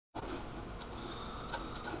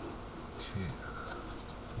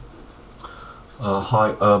Hi,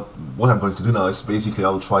 what I'm going to do now is basically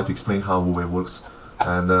I'll try to explain how WooWave works,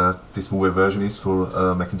 and this WooWave version is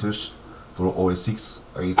for Macintosh, for OS 6.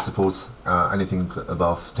 It supports anything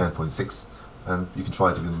above 10.6, and you can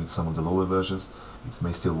try it even with some of the lower versions. It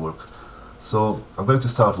may still work. So I'm going to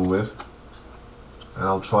start WooWave, and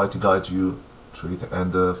I'll try to guide you through it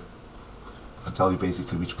and I'll tell you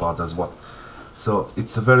basically which part does what. So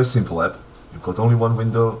it's a very simple app. You've got only one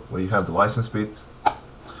window where you have the license bit.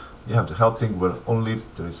 You have the help thing where only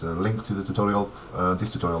there is a link to the tutorial.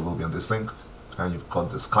 This tutorial will be on this link, and you've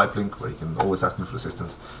got the Skype link where you can always ask me for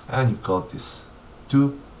assistance, and you've got these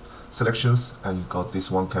two selections, and you've got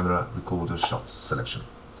this one camera recorder shots selection.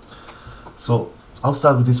 So I'll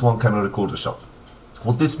start with this one camera recorder shot.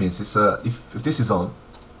 What this means is if this is on,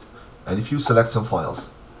 and if you select some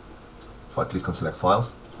files, if I click on select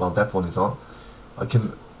files, well, that one is on, I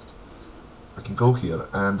can go here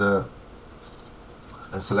and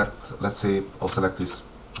select, let's say I'll select these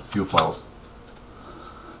few files,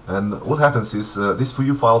 and what happens is these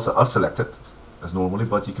few files are selected as normally,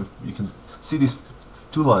 but you can see these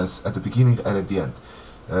two lines at the beginning and at the end.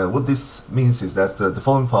 What this means is that the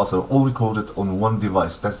following files are all recorded on one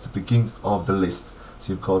device. That's the beginning of the list.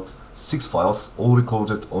 So you've got 6 files all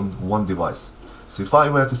recorded on one device. So if I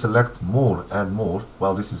were to select more and more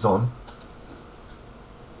while this is on,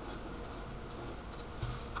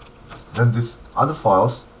 then these other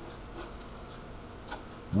files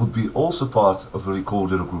would be also part of a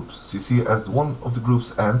recorder group. So you see, as one of the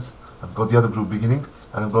groups ends, I've got the other group beginning,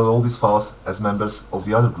 and I've got all these files as members of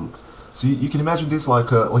the other group. So you can imagine this like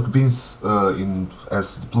bins,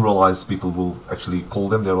 as the pluralized people will actually call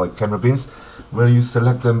them. They're like camera bins, where you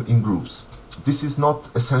select them in groups. This is not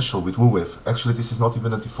essential with WooWave. Actually, this is not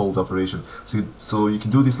even a default operation. So you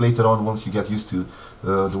can do this later on once you get used to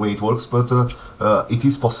the way it works. But it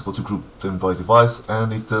is possible to group them by device,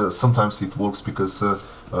 and sometimes it works because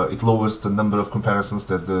it lowers the number of comparisons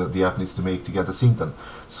that the app needs to make to get the sync done.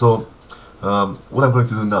 So what I'm going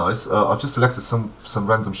to do now is I've just selected some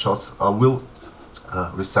random shots. I will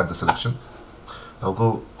reset the selection. I'll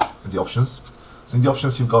go in the options. So in the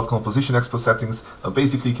options you've got composition export settings.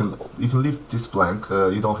 Basically you can leave this blank.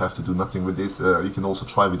 You don't have to do nothing with this. You can also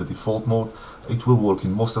try with the default mode. It will work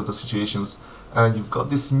in most of the situations. And you've got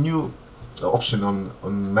this new option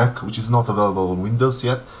on Mac, which is not available on Windows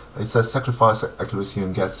yet. It says sacrifice accuracy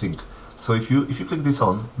and get sync. So if you click this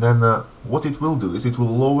on, then what it will do is it will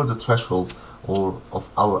lower the threshold of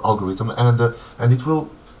our algorithm, and it will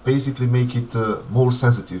basically make it more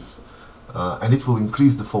sensitive, and it will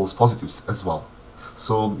increase the false positives as well.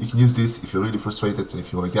 So you can use this if you're really frustrated and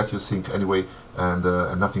if you want to get your sync anyway, and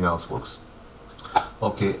nothing else works.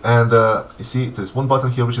 Okay, and you see there's one button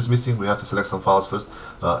here which is missing. We have to select some files first.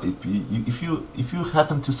 If you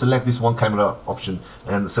happen to select this one camera option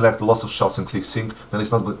and select lots of shots and click sync, then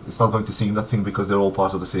it's not going to sync nothing because they're all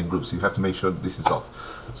part of the same group. So you have to make sure that this is off.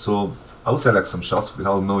 So I will select some shots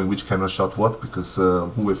without knowing which camera shot what, because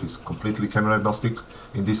WooWave is completely camera agnostic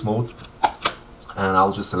in this mode, and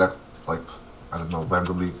I'll just select, like, I don't know,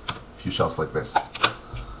 randomly a few shots like this.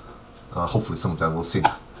 Hopefully some of them will sync.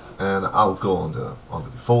 And I'll go on the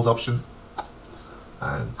default option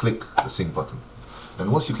and click the sync button.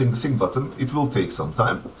 And once you click the sync button, it will take some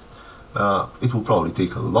time. It will probably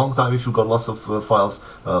take a long time if you've got lots of files.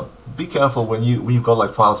 Be careful when you've got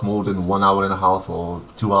like files more than 1 hour and a half or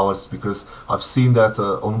 2 hours, because I've seen that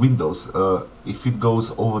on Windows, if it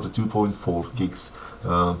goes over the 2.4 gigs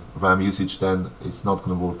RAM usage, then it's not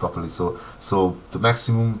going to work properly. So the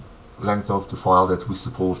maximum length of the file that we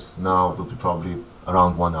support now will be probably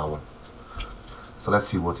around 1 hour. So let's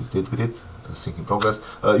see what it did with it. The sync in progress.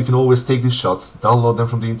 You can always take these shots, download them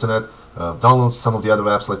from the internet, download some of the other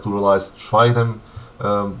apps like Pluralize, try them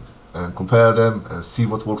and compare them and see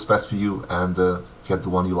what works best for you, and get the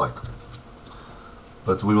one you like.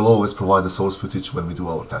 But we will always provide the source footage when we do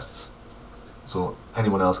our tests. So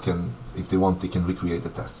anyone else can, if they want, they can recreate the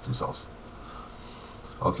tests themselves.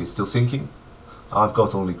 Okay, still syncing. I've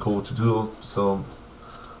got only code to do, so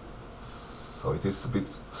it is a bit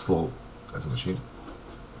slow as a machine.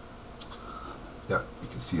 Yeah, you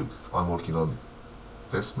can see I'm working on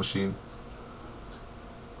this machine.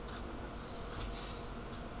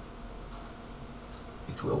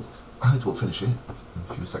 It will finish it in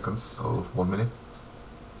a few seconds or 1 minute.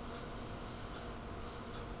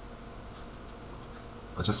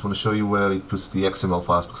 I just want to show you where it puts the XML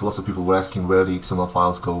files, because lots of people were asking where the XML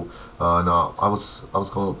files go. Now I was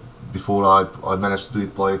going, before I managed to do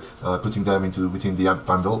it by putting them within the app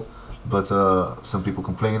bundle, but some people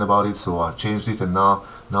complain about it, so I changed it, and now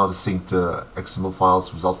the synced XML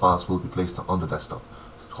files, result files, will be placed on the desktop,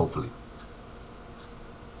 hopefully.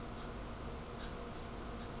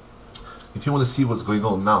 if you want to see what's going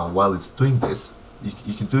on now while it's doing this,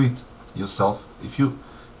 you can do it yourself. If you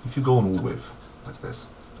go on WooWave like this,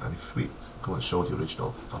 and if we go and show the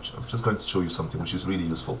original, I'm just going to show you something which is really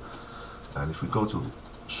useful. And if we go to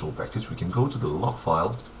show package, we can go to the log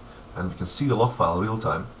file, and we can see the log file real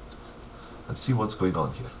time and see what's going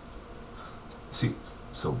on here. See,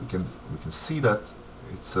 so we can see that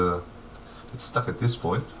it's stuck at this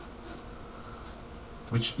point.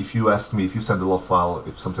 Which, if you ask me, if you send the log file,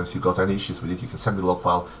 if sometimes you got any issues with it, you can send me the log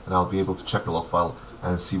file, and I'll be able to check the log file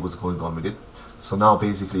and see what's going on with it. So now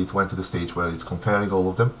basically it went to the stage where it's comparing all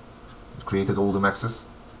of them. It created all the maxes.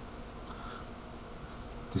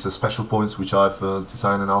 These are special points which I've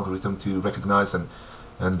designed an algorithm to recognize, and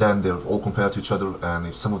then they're all compared to each other, and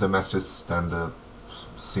if some of them matches, then the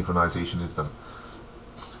synchronization is done.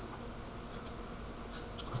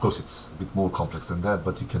 Of course, it's a bit more complex than that,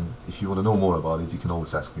 but you can, if you want to know more about it, you can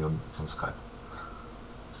always ask me on Skype.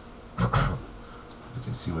 You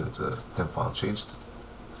can see whether the temp file changed.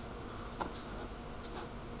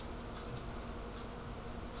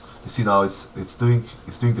 You see now it's doing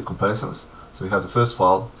the comparisons. So we have the first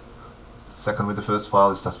file, the second with the first file.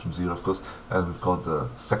 It starts from 0, of course, and we've got the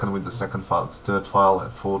second with the second file, the third file,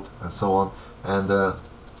 and fourth, and so on. And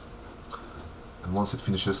once it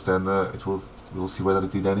finishes, then we'll see whether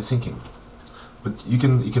it did any syncing. But you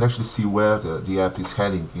can actually see where the app is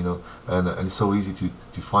heading, you know, and it's so easy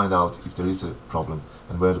to find out if there is a problem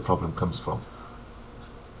and where the problem comes from.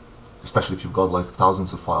 Especially if you've got like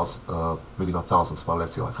thousands of files, maybe not thousands, but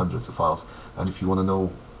let's say like hundreds of files, and if you want to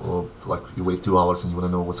know, like you wait 2 hours and you want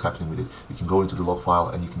to know what's happening with it, you can go into the log file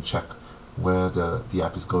and you can check where the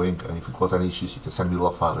app is going, and if you've got any issues, you can send me the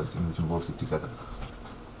log file and we can work it together.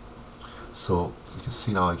 So you can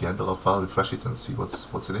see now again the log file, refresh it and see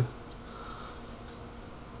what's in it.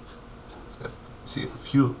 Yeah. See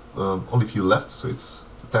only a few left, so it's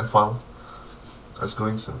the 10 file that's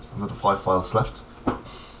going, so it's another 5 files left.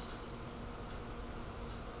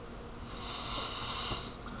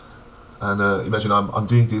 And imagine I'm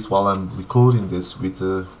doing this while I'm recording this with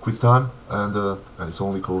QuickTime, and it's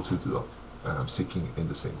only called to dual, and I'm syncing in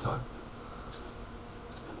the same time.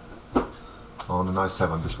 On an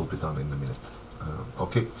i7 this will be done in a minute.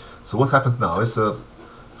 Okay, so what happened now is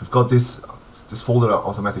we've got this folder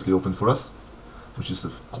automatically open for us, which is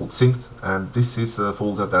called synced, and this is a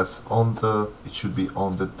folder that's on it should be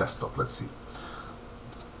on the desktop. Let's see.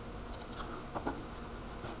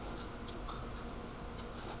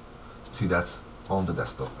 See, that's on the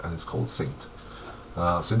desktop and it's called synced.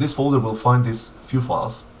 So in this folder we'll find these few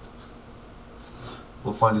files.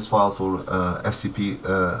 We'll find this file for FCP,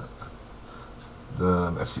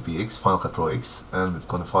 the FCP-X, Final Cut Pro X, and we've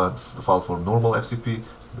got the file for normal FCP,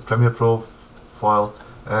 the Premiere Pro file,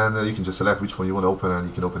 and you can just select which one you want to open and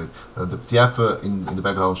you can open it. The app in the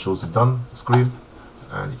background shows the done screen,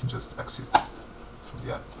 and you can just exit from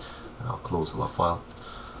the app. And I'll close the log file.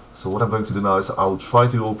 So what I'm going to do now is I'll try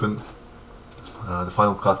to open the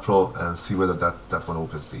Final Cut Pro and see whether that one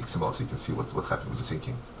opens the XML, so you can see what happened with the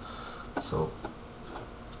syncing. So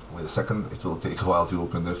wait a second, it will take a while to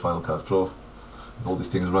open the Final Cut Pro with all these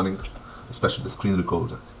things running, especially the screen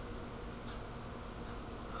recorder.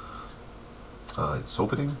 It's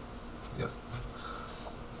opening. Yeah.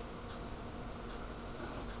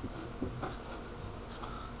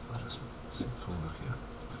 I'll just sync folder here.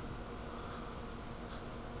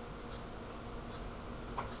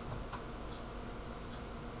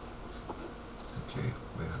 Okay,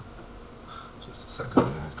 yeah. Just a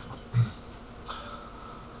second.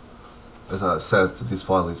 As I said, this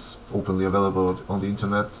file is openly available on the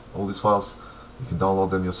internet. All these files, you can download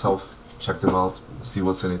them yourself, check them out, see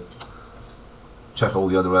what's in it, check all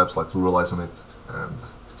the other apps like Pluralize on it, and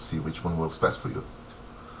see which one works best for you.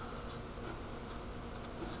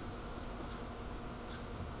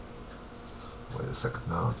 Wait a second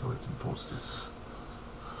now until it imports this.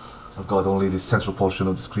 I've got only this central portion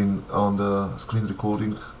of the screen on the screen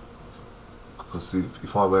recording, because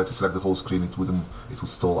if I were to select the whole screen, it would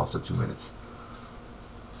stall after 2 minutes.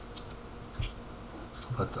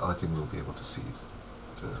 But I think we'll be able to see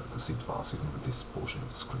the synced files even with this portion of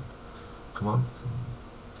the screen. Come on.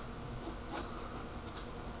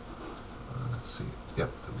 Let's see. Yep,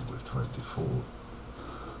 the WooWave 24.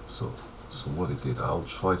 So what it did, I'll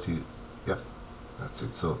try to. Yep, that's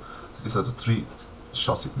it. So these are the 3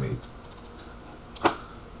 shots it made.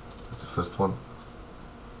 That's the first one.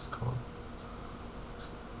 Come on.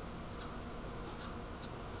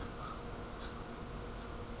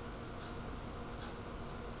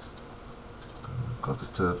 Got the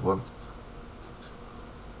third one.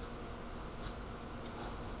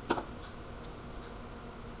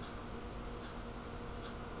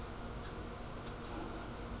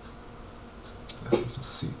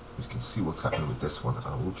 can see what happened with this one.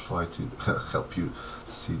 I will try to help you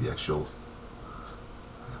see the actual.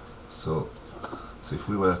 So if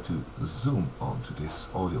we were to zoom onto this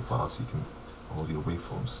audio files, audio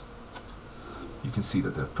waveforms, you can see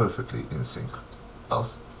that they're perfectly in sync.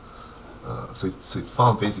 Else, so it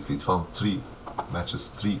found three matches,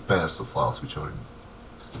 three pairs of files which are in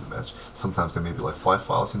the match. Sometimes there may be like 5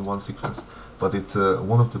 files in one sequence, but it's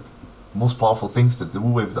one of the most powerful things that the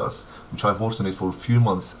WooWave does, which I've worked on it for a few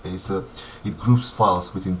months, is it groups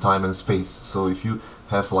files within time and space. So if you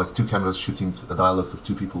have like 2 cameras shooting a dialogue of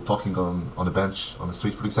 2 people talking on a bench on the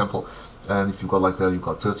street, for example, and if you've got like you've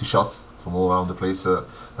got 30 shots from all around the place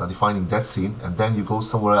defining that scene, and then you go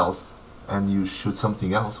somewhere else and you shoot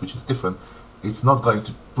something else which is different, it's not going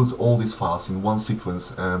to put all these files in one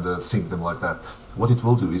sequence and sync them like that. What it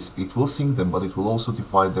will do is it will sync them, but it will also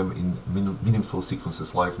divide them in meaningful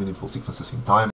sequences, like meaningful sequences in time